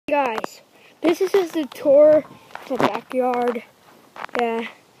Guys, this is just a tour to the backyard. Yeah,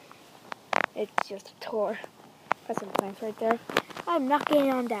 it's just a tour. Got some plants right there. I'm not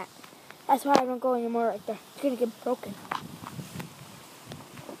getting on that. That's why I don't go anymore right there. It's gonna get broken.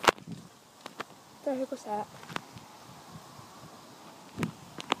 The heck was that?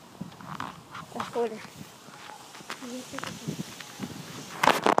 That's water.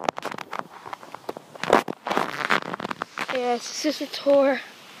 Yeah, it's just a tour.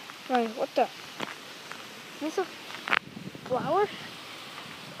 Wait, what the? Is this a flower?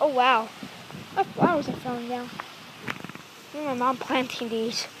 Oh wow. What flowers are falling down? My mom planting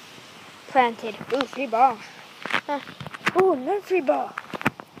these. Planted. Ooh, free ball. Oh, another free ball.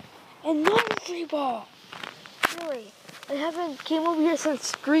 Another free ball. Really? I haven't came over here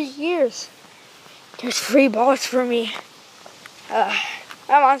since 3 years. There's free balls for me. My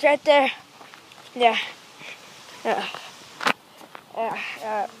mom's right there. Yeah.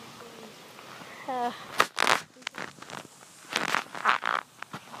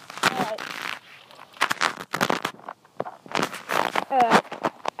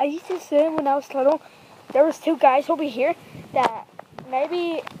 I used to say when I was little, there was 2 guys over here that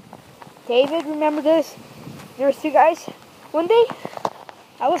maybe David remember this. There was 2 guys. One day,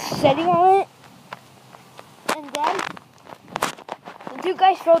 I was sitting on it, and then the 2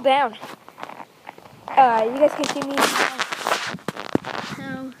 guys fell down. You guys can see me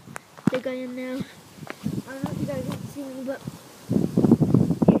how big I am now. I don't know if you guys can see me, but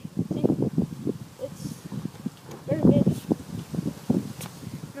see, it's very big.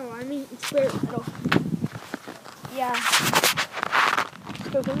 No, I mean it's very little. Yeah.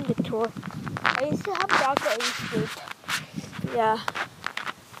 Still doing the tour. I used to have dogs that I used to eat. Yeah.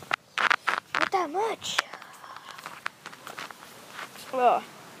 Not that much. Well,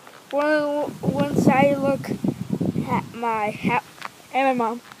 once I look at my house and my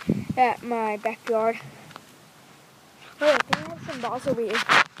mom at my backyard. Wait, I think I have some balls over here.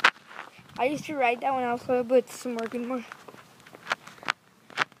 I used to ride that when I was little, but it's not working more.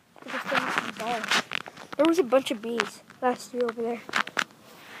 There was a bunch of bees last year over there.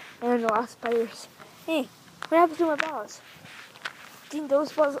 And a lot of spiders. Hey, what happened to my balls? I think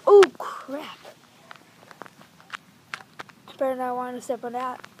those balls. Oh crap! I better not want to step on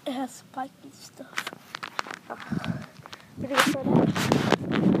that. It has spiky stuff. Better go for that.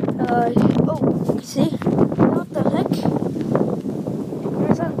 Oh, see? What the heck?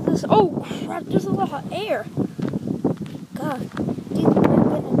 There's this. Oh crap! There's a lot of air. God, these are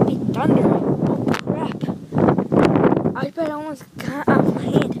gonna be thunder. Oh crap! I bet I almost got off my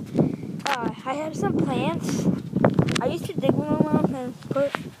hand. I have some plants. I used to dig one of them and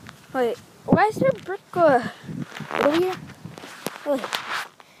put. Wait, why is there a brick over here? Wait.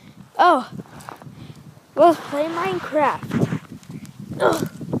 Oh, well, play Minecraft. Ugh,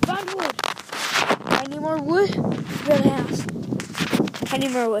 found wood. I need more wood. Build a house. I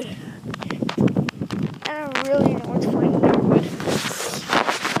need more wood. I don't really know what's finding more wood.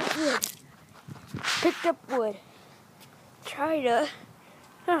 Wood. Picked up wood. Try to.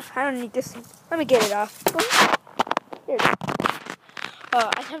 Oh, I don't need this. Let me get it off. There it is.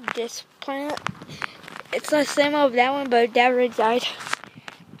 I have this plant. It's the same of that one, but that already died.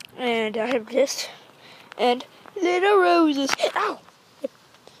 And I have this. And little roses. Ow! It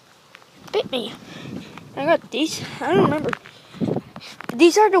bit me. I got these. I don't remember.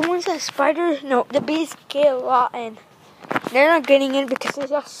 These are the ones that the bees get a lot, and they're not getting in because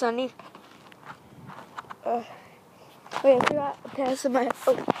it's not sunny. Wait, I forgot to pass my.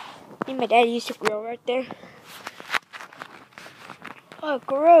 Oh, me and my dad used to grow right there. Oh,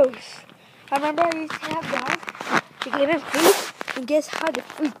 gross. I remember I used to have dogs to give him food, and guess how the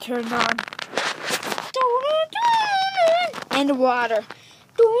food turned on? And water.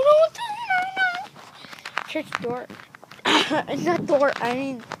 Church door. Not door, I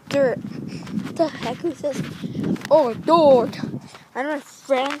mean dirt. What the heck is this? Oh, door. I know my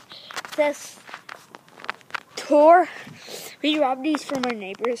friend says tour. We robbed these from our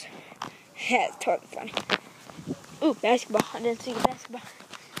neighbors. Yeah, it's totally funny. Ooh, basketball. I didn't see the basketball.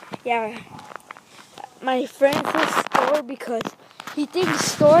 Yeah, my friend says store because he thinks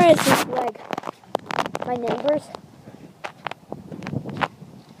store is just like my neighbors.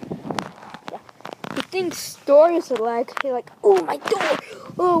 Yeah, he thinks store is like he's like, oh my door.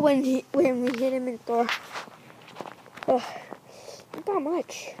 Oh, when we hit him in the door. Not that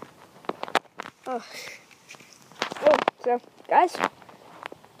much. So guys.